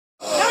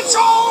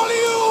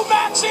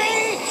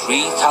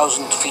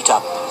3,000 feet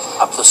up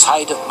the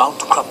side of Mount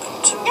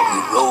Crumpet,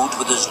 he rode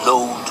with his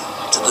load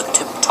to the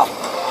tip top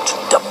to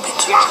dump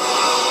it.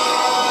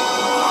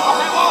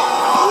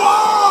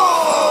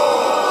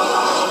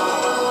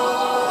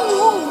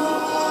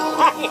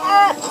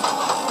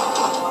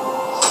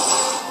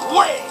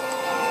 We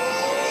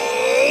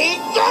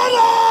did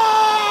it!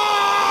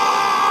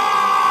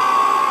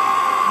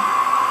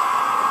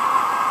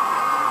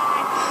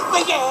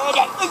 We did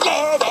it! We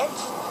did it!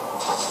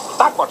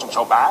 That wasn't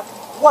so bad,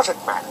 was it,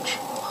 Max?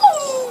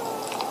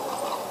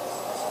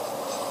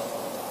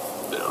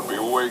 They'll be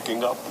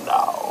waking up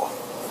now.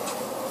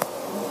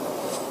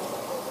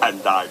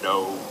 And I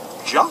know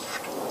just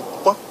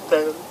what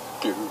they'll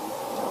do.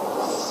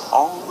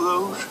 All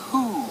those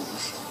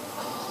Who's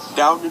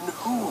down in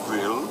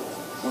Whoville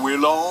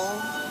will all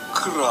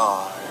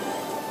cry.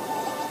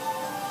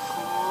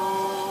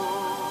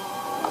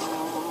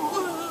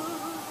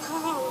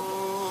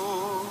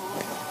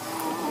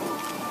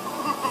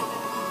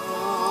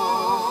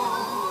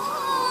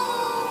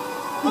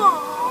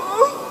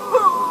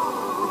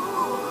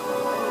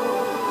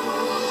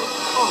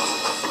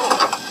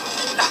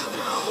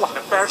 What an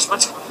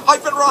embarrassment!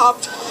 I've been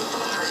robbed!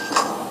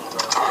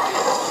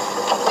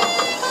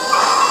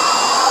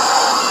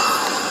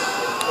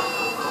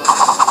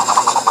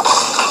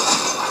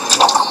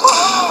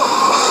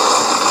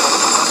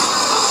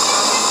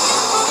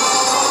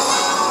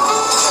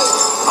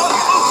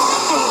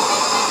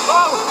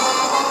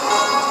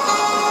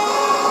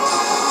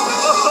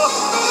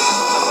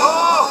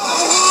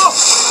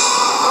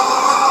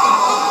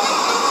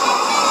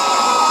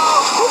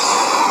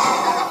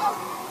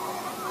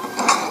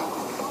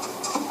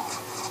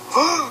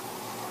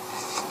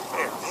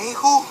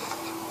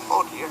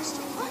 Oh dear.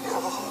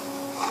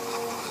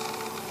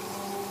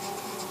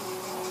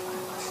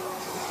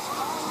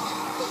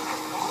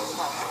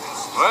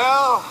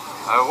 Well,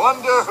 I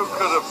wonder who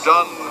could have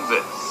done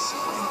this.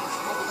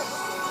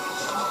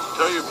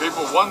 Tell you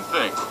people one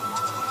thing.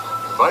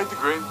 Invite the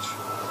Grinch.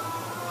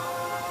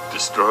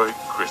 Destroy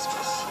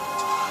Christmas.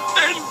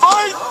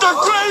 Invite the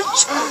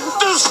Grinch!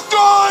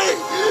 Destroy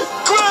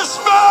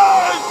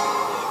Christmas!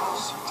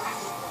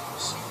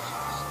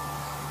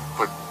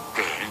 But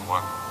did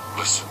anyone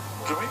listen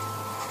to me?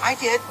 I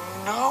didn't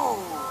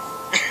know.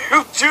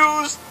 You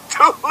choose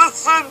to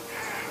listen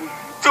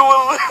to a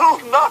little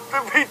not to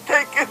be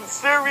taken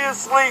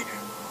seriously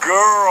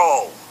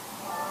girl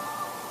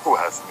who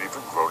hasn't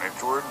even grown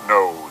into her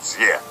nose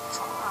yet.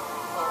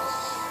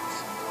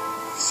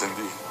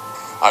 Cindy,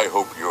 I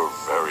hope you're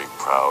very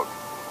proud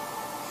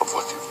of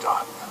what you've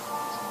done.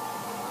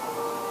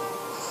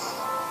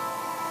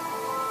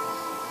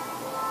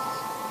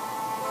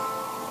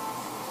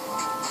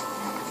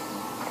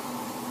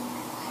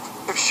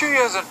 If she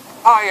isn't,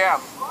 I am.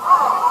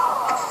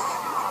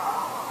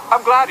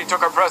 I'm glad he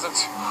took our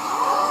presents.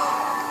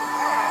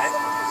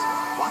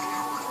 What?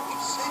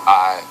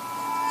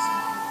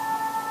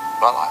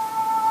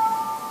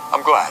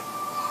 I'm glad.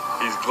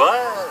 He's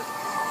glad.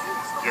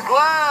 You're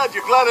glad.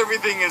 You're glad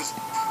everything is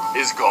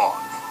gone.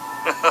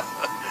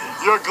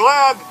 You're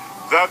glad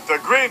that the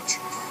Grinch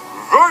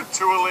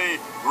virtually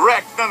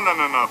wrecked, no,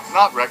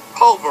 not wrecked,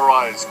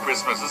 pulverized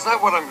Christmas. Is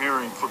that what I'm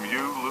hearing from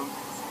you, Lou?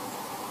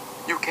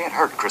 You can't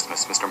hurt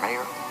Christmas, Mr.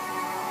 Mayor.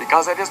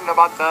 Because it isn't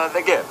about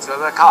the gifts, or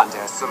the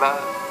contests, or the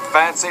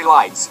fancy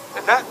lights.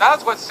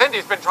 That's what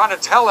Cindy's been trying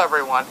to tell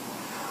everyone.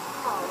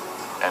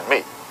 And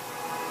me.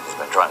 She's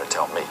been trying to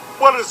tell me.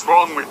 What is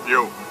wrong with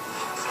you?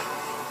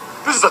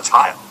 This is a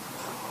child.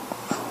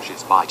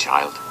 She's my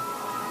child.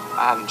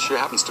 And she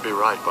happens to be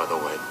right, by the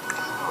way.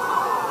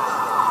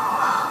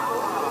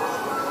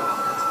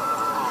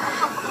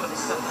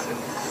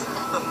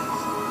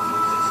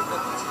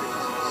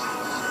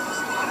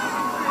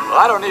 Well,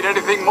 I don't need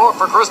anything more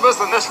for Christmas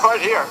than this right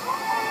here.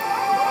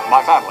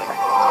 My family.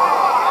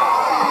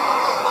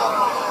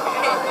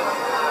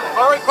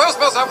 Merry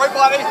Christmas,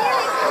 everybody!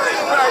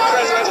 Merry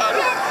Christmas,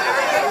 honey.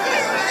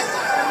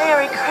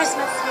 Merry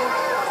Christmas, you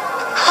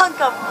hunk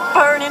of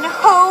burnin'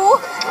 hoe!